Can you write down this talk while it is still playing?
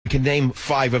can name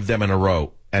 5 of them in a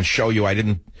row and show you I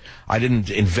didn't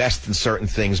invest in certain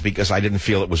things because I didn't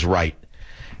feel it was right.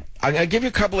 I'm going to give you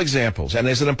a couple examples, and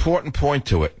there's an important point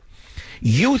to it.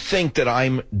 You think that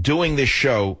I'm doing this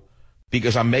show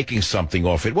because I'm making something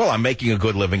off it. Well, I'm making a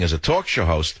good living as a talk show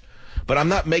host, but I'm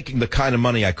not making the kind of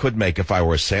money I could make if I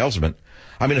were a salesman.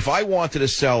 I mean, if I wanted to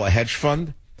sell a hedge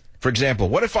fund, for example,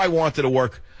 what if I wanted to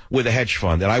work with a hedge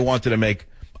fund and I wanted to make,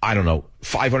 I don't know,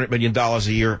 $500 million a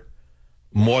year?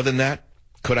 More than that?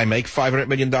 Could I make $500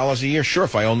 million a year? Sure,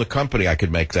 if I owned the company, I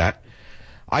could make that.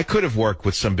 I could have worked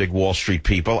with some big Wall Street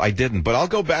people. I didn't, but I'll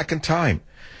go back in time.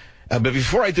 But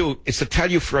before I do, it's to tell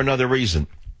you for another reason.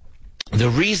 The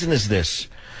reason is this,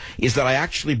 is that I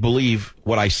actually believe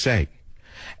what I say.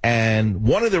 And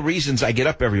one of the reasons I get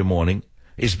up every morning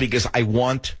is because I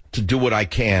want to do what I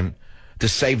can to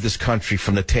save this country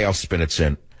from the tailspin it's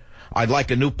in. I'd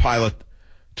like a new pilot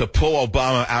to pull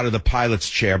Obama out of the pilot's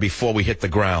chair before we hit the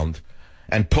ground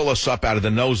and pull us up out of the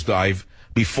nosedive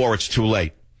before it's too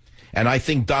late. And I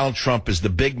think Donald Trump is the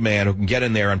big man who can get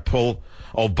in there and pull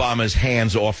Obama's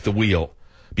hands off the wheel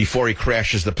before he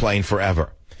crashes the plane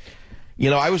forever. You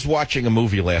know, I was watching a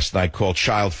movie last night called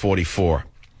Child 44.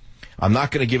 I'm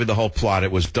not going to give you the whole plot.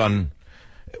 It was done.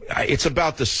 It's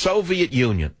about the Soviet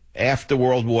Union after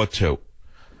World War II.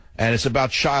 And it's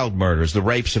about child murders, the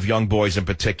rapes of young boys in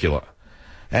particular,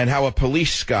 and how a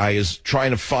police guy is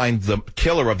trying to find the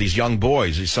killer of these young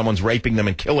boys. Someone's raping them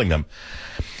and killing them.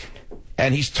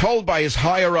 And he's told by his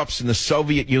higher-ups in the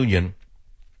Soviet Union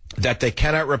that they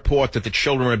cannot report that the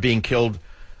children are being killed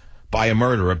by a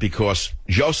murderer because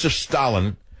Joseph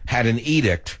Stalin had an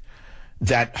edict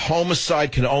that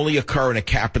homicide can only occur in a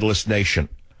capitalist nation.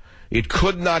 It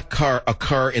could not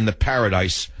occur in the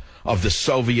paradise of the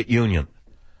Soviet Union.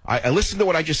 I listened to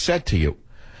what I just said to you.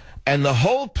 And the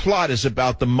whole plot is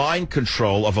about the mind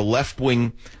control of a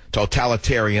left-wing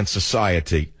totalitarian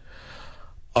society,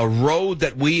 a road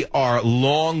that we are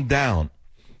long down.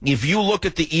 If you look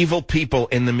at the evil people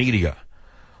in the media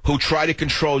who try to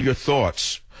control your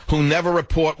thoughts, who never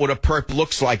report what a perp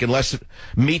looks like unless it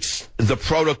meets the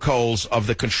protocols of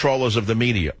the controllers of the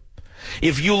media.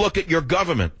 If you look at your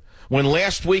government, when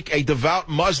last week a devout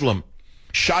Muslim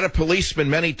shot a policeman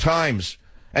many times,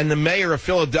 and the mayor of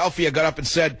Philadelphia got up and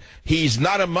said, he's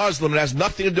not a Muslim, it has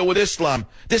nothing to do with Islam.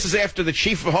 This is after the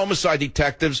chief of homicide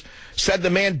detectives said the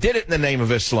man did it in the name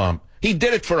of Islam. He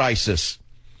did it for ISIS.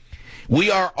 We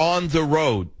are on the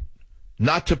road,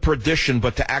 not to perdition,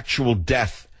 but to actual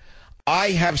death. I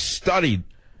have studied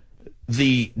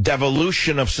the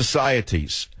devolution of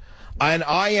societies, and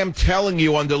I am telling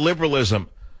you under liberalism,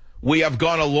 we have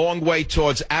gone a long way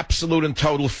towards absolute and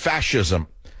total fascism,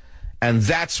 and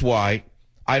that's why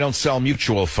I don't sell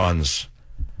mutual funds.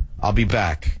 I'll be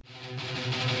back.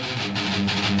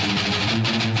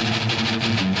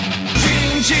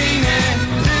 Gene Genie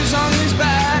lives on his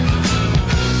back.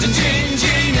 The Gene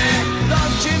Genie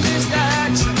loves chimney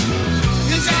stacks.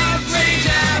 His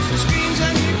outrageous screams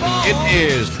and he falls. It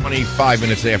is 25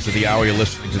 minutes after the hour. You're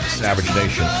listening to the Savage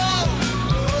Nation.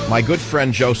 My good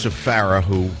friend Joseph Farah,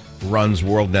 who runs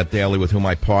WorldNet Daily, with whom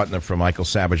I partner for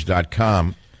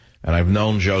MichaelSavage.com, and I've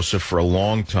known Joseph for a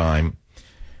long time,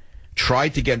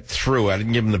 tried to get through. I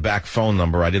didn't give him the back phone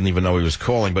number. I didn't even know he was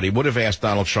calling, but he would have asked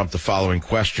Donald Trump the following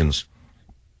questions.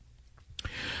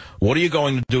 What are you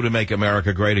going to do to make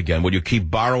America great again? Will you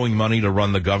keep borrowing money to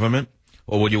run the government?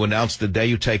 Or will you announce the day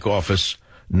you take office,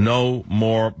 no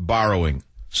more borrowing?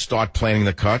 Start planning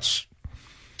the cuts?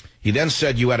 He then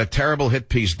said you had a terrible hit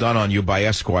piece done on you by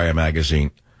Esquire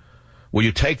magazine. Will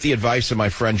you take the advice of my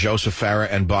friend Joseph Farah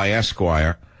and buy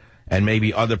Esquire and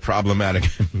maybe other problematic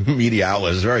media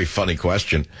outlets? It's a very funny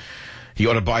question. He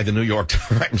ought to buy the New York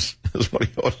Times. That's what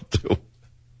he ought to do.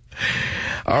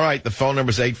 All right, the phone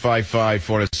number is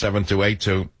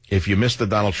 855-47282. If you missed the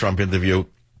Donald Trump interview,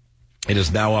 it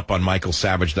is now up on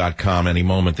MichaelSavage.com any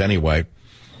moment anyway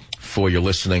for your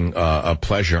listening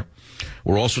pleasure.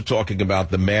 We're also talking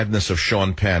about the madness of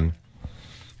Sean Penn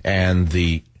and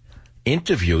the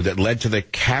interview that led to the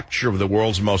capture of the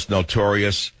world's most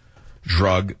notorious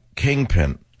drug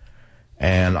kingpin.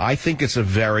 And I think it's a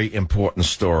very important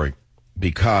story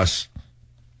because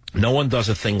no one does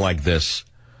a thing like this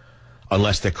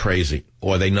unless they're crazy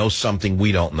or they know something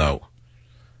we don't know.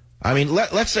 I mean,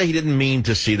 let's say he didn't mean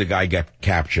to see the guy get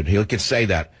captured. He could say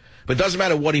that. But it doesn't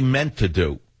matter what he meant to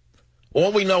do.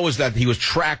 All we know is that he was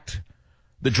tracked.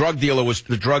 The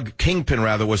drug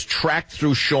kingpin was tracked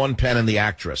through Sean Penn and the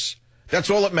actress. That's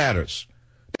all that matters.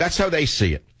 That's how they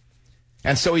see it.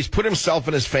 And so he's put himself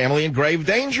and his family in grave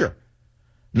danger.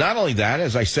 Not only that,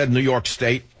 as I said, New York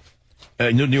State,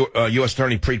 U.S.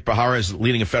 Attorney Preet Bharara is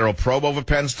leading a federal probe over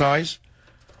Penn's ties.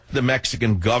 the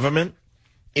Mexican government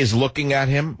is looking at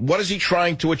him? What is he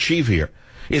trying to achieve here?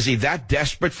 Is he that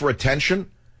desperate for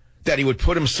attention that he would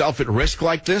put himself at risk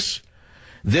like this?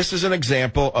 This is an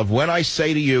example of when I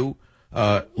say to you,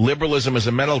 liberalism is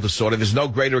a mental disorder. There's no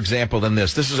greater example than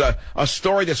this. This is a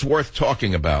story that's worth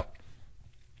talking about.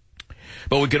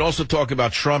 But we can also talk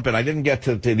about Trump, and I didn't get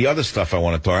to the other stuff I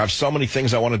want to talk. I have so many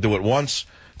things I want to do at once.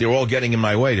 They're all getting in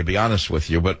my way, to be honest with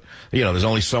you. But, you know, there's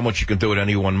only so much you can do at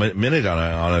any 1 minute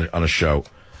on a show.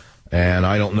 And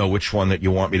I don't know which one that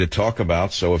you want me to talk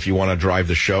about. So if you want to drive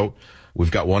the show,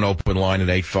 we've got one open line at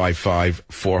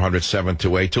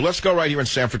 855-400-7282. Let's go right here in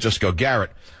San Francisco.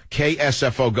 Garrett,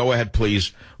 KSFO, go ahead,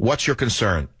 please. What's your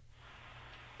concern?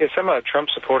 Yes, I'm a Trump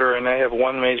supporter, and I have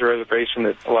one major reservation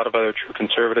that a lot of other true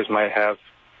conservatives might have,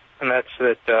 and that's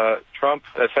that Trump,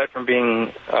 aside from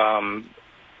being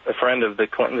a friend of the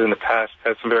Clintons in the past,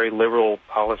 has some very liberal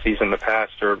policies in the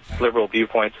past, or liberal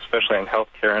viewpoints, especially on health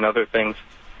care and other things.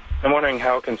 I'm wondering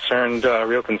how concerned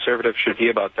real conservatives should be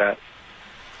about that.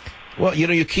 Well, you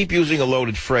know, you keep using a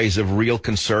loaded phrase of real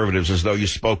conservatives as though you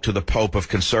spoke to the Pope of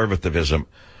conservatism,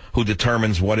 who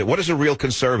determines what is a real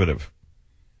conservative.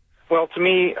 Well, to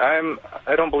me, I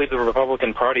don't believe the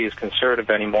Republican Party is conservative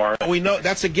anymore. We know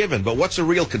that's a given, but what's a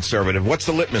real conservative? What's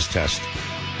the litmus test?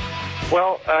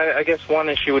 Well, I guess one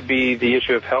issue would be the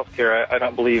issue of health care. I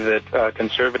don't believe that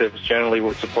conservatives generally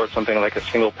would support something like a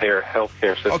single-payer health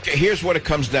care system. Okay, here's what it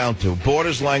comes down to.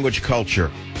 Borders, language,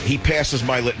 culture. He passes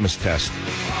my litmus test.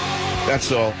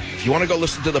 That's all. If you want to go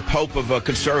listen to the Pope of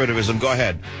conservatism, go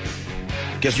ahead.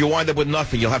 Because you'll wind up with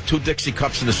nothing. You'll have 2 Dixie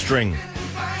cups and a string.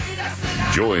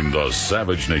 Join the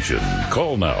Savage Nation.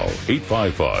 Call now,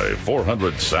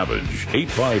 855-400-SAVAGE,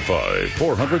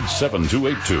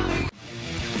 855-400-7282.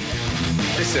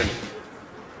 Listen,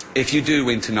 if you do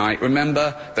win tonight,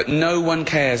 remember that no one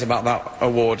cares about that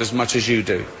award as much as you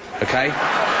do, okay?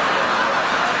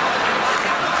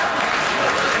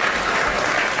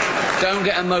 Don't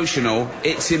get emotional,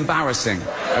 it's embarrassing,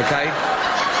 okay?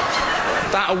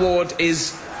 That award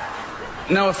is,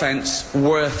 no offence,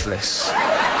 worthless.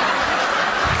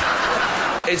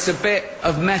 It's a bit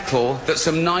of metal that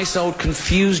some nice old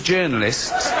confused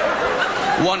journalists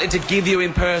wanted to give you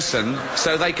in person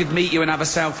so they could meet you and have a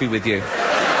selfie with you.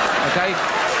 Okay?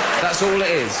 That's all it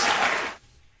is.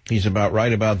 He's about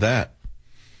right about that.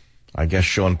 I guess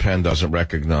Sean Penn doesn't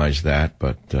recognize that,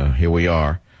 but here we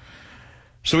are.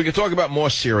 So we could talk about more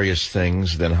serious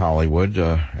things than Hollywood.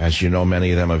 As you know,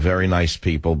 many of them are very nice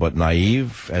people, but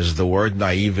naive, as the word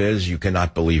naive is, you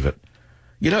cannot believe it.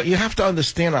 You know, you have to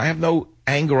understand, I have no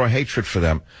anger or hatred for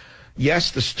them. Yes,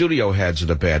 the studio heads are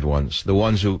the bad ones, the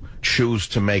ones who choose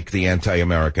to make the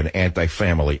anti-American,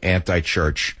 anti-family,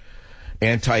 anti-church,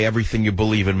 anti-everything you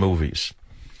believe in movies.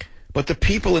 But the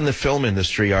people in the film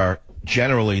industry are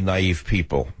generally naive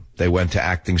people. They went to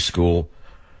acting school.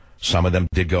 Some of them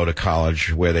did go to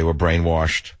college where they were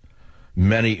brainwashed.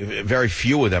 Very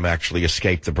few of them actually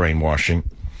escaped the brainwashing.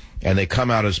 And they come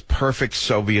out as perfect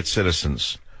Soviet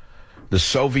citizens. The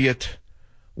Soviet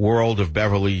world of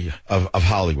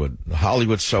Hollywood, the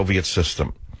Hollywood Soviet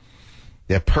system.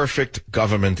 They're perfect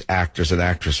government actors and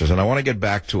actresses. And I want to get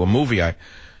back to a movie I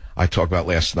talked about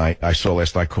last night. I saw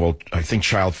last night called, I think,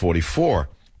 Child 44.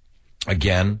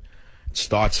 Again, it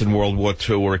starts in World War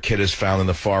II where a kid is found in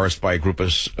the forest by a group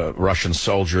of Russian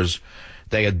soldiers.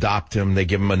 They adopt him. They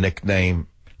give him a nickname,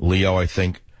 Leo, I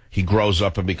think. He grows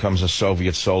up and becomes a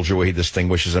Soviet soldier where he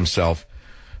distinguishes himself,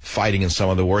 fighting in some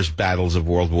of the worst battles of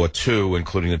World War II,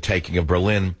 including the taking of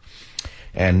Berlin.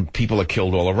 And people are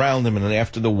killed all around him. And then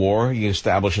after the war, he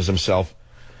establishes himself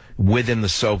within the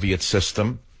Soviet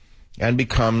system and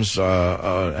becomes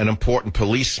an important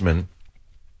policeman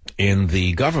in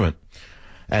the government.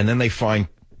 And then they find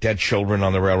dead children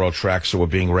on the railroad tracks who are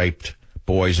being raped.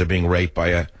 Boys are being raped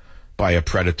by a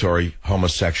predatory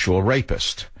homosexual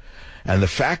rapist. And the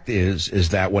fact is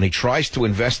that when he tries to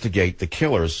investigate the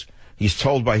killers, he's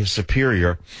told by his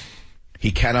superior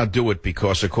he cannot do it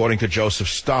because, according to Joseph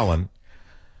Stalin,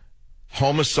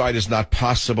 homicide is not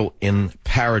possible in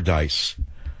paradise.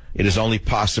 It is only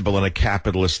possible in a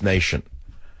capitalist nation.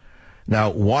 Now,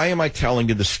 why am I telling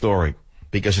you this story?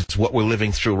 Because it's what we're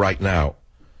living through right now.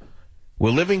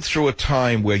 We're living through a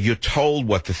time where you're told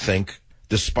what to think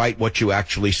despite what you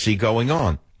actually see going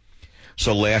on.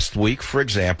 So last week, for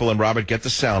example, and Robert, get the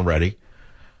sound ready,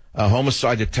 a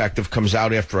homicide detective comes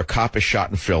out after a cop is shot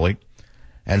in Philly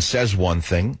and says one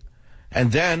thing,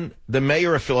 and then the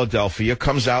mayor of Philadelphia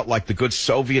comes out like the good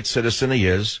Soviet citizen he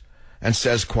is and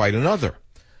says quite another.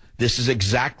 This is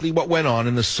exactly what went on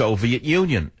in the Soviet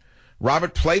Union.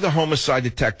 Robert, play the homicide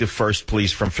detective first,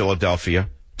 please, from Philadelphia.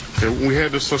 Okay, we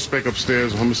had the suspect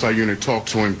upstairs, the homicide unit, talk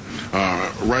to him.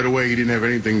 Right away, he didn't have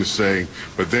anything to say,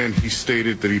 but then he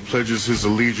stated that he pledges his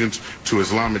allegiance to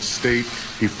Islamic State.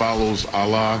 He follows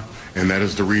Allah, and that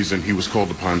is the reason he was called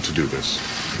upon to do this.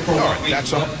 All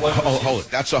right,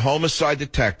 that's a homicide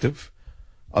detective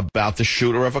about the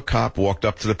shooter of a cop, walked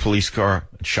up to the police car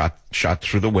and shot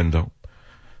through the window.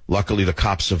 Luckily, the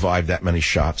cop survived that many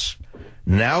shots.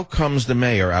 Now comes the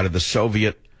mayor out of the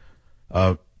Soviet,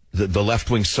 the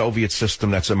left-wing Soviet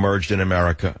system that's emerged in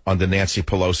America under Nancy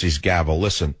Pelosi's gavel.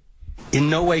 Listen. In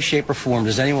no way, shape, or form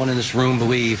does anyone in this room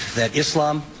believe that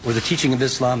Islam or the teaching of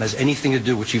Islam has anything to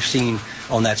do with what you've seen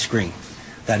on that screen.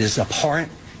 That is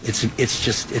abhorrent.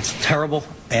 It's terrible,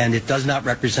 and it does not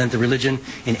represent the religion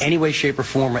in any way, shape, or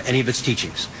form, or any of its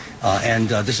teachings.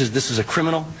 This is a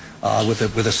criminal with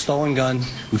a stolen gun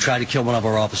who tried to kill one of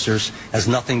our officers. Has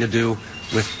nothing to do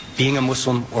with being a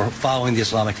Muslim or following the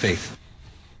Islamic faith.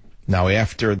 Now,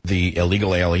 after the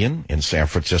illegal alien in San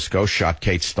Francisco shot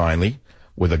Kate Steinle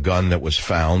with a gun that was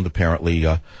found, apparently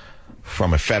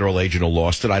from a federal agent who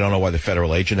lost it. I don't know why the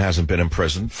federal agent hasn't been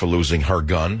imprisoned for losing her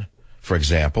gun, for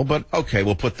example, but okay,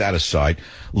 we'll put that aside.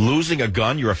 Losing a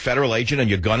gun, you're a federal agent and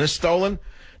your gun is stolen?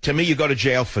 To me, you go to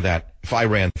jail for that if I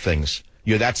ran things.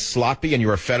 You're that sloppy and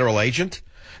you're a federal agent?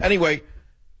 Anyway,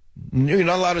 you're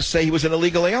not allowed to say he was an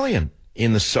illegal alien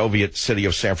in the Soviet city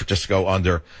of San Francisco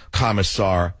under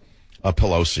Commissar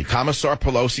Pelosi. Commissar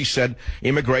Pelosi said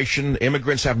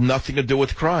immigrants have nothing to do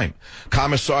with crime.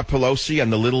 Commissar Pelosi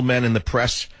and the little men in the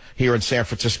press here in San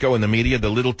Francisco in the media, the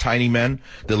little tiny men,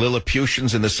 the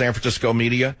Lilliputians in the San Francisco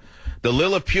media, the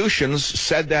Lilliputians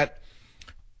said that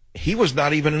he was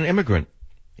not even an immigrant.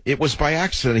 It was by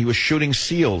accident. He was shooting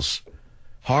seals,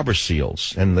 harbor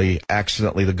seals, and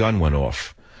accidentally the gun went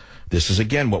off. This is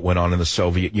again what went on in the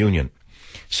Soviet Union.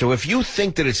 So if you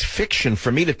think that it's fiction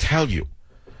for me to tell you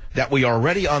that we are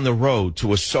already on the road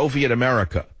to a Soviet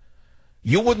America,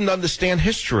 you wouldn't understand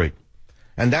history.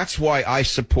 And that's why I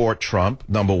support Trump,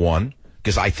 number one,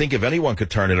 because I think if anyone could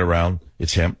turn it around,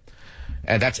 it's him.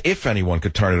 And that's if anyone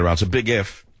could turn it around. It's a big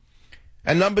if.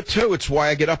 And number two, it's why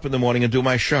I get up in the morning and do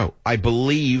my show. I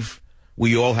believe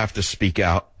we all have to speak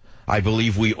out. I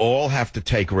believe we all have to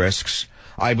take risks.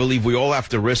 I believe we all have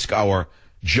to risk our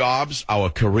jobs, our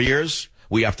careers.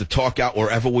 We have to talk out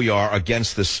wherever we are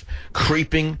against this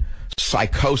creeping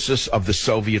psychosis of the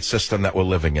Soviet system that we're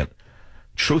living in.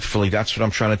 Truthfully, that's what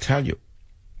I'm trying to tell you.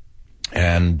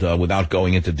 And without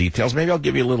going into details, maybe I'll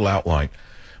give you a little outline.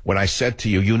 When I said to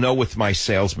you, you know with my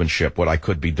salesmanship what I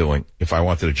could be doing if I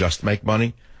wanted to just make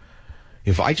money.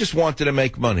 If I just wanted to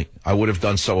make money, I would have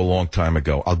done so a long time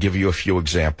ago. I'll give you a few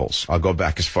examples. I'll go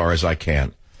back as far as I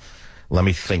can. Let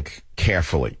me think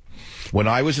carefully. When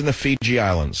I was in the Fiji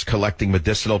Islands collecting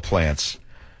medicinal plants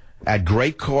at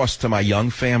great cost to my young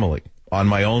family on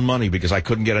my own money because I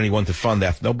couldn't get anyone to fund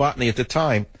ethnobotany at the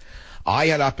time, I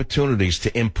had opportunities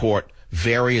to import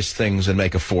various things and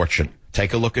make a fortune.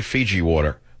 Take a look at Fiji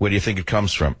water. Where do you think it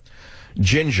comes from?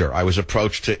 Ginger. I was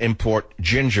approached to import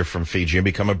ginger from Fiji and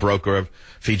become a broker of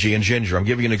Fijian ginger. I'm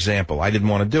giving you an example. I didn't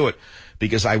want to do it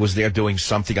because I was there doing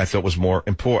something I thought was more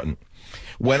important.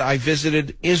 When I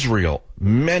visited Israel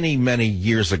many, many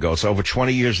years ago, it's over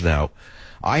 20 years now,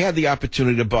 I had the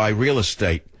opportunity to buy real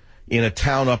estate in a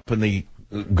town up in the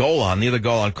Golan, near the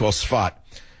Golan, called Sfat.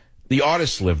 The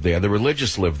artists lived there. The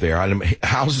religious lived there.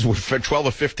 Houses were for $12,000 or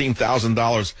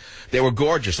 $15,000. They were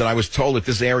gorgeous. And I was told that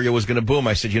this area was going to boom.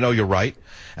 I said, you know, you're right.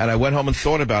 And I went home and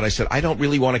thought about it. I said, I don't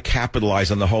really want to capitalize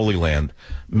on the Holy Land.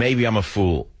 Maybe I'm a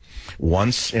fool.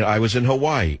 Once I was in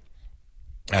Hawaii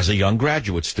as a young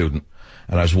graduate student,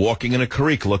 and I was walking in a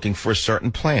creek looking for a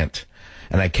certain plant.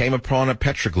 And I came upon a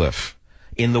petroglyph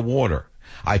in the water.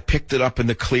 I picked it up in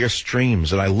the clear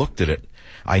streams, and I looked at it.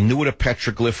 I knew what a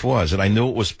petroglyph was, and I knew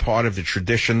it was part of the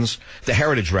traditions, the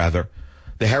heritage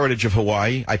of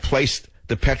Hawaii. I placed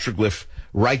the petroglyph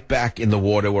right back in the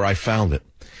water where I found it.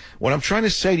 What I'm trying to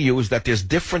say to you is that there's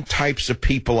different types of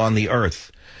people on the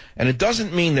earth. And it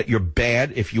doesn't mean that you're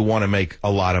bad if you want to make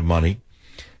a lot of money,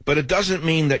 but it doesn't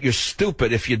mean that you're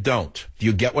stupid if you don't. Do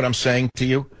you get what I'm saying to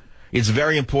you? It's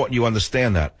very important you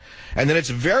understand that. And then it's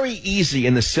very easy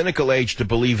in the cynical age to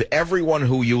believe everyone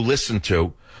who you listen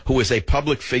to, who is a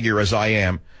public figure as I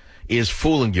am, is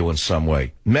fooling you in some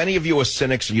way. Many of you are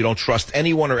cynics and you don't trust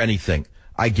anyone or anything.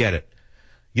 I get it.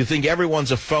 You think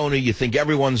everyone's a phony. You think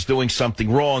everyone's doing something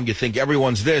wrong. You think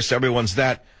everyone's this, everyone's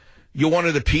that. You're one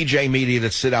of the PJ media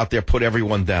that sit out there, put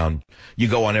everyone down. You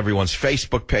go on everyone's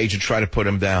Facebook page and try to put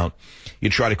them down. You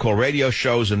try to call radio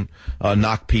shows and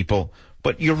knock people.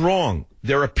 But you're wrong.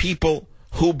 There are people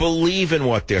who believe in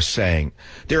what they're saying.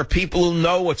 There are people who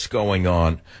know what's going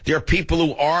on. There are people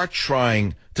who are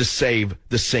trying to save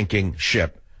the sinking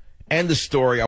ship. End the story.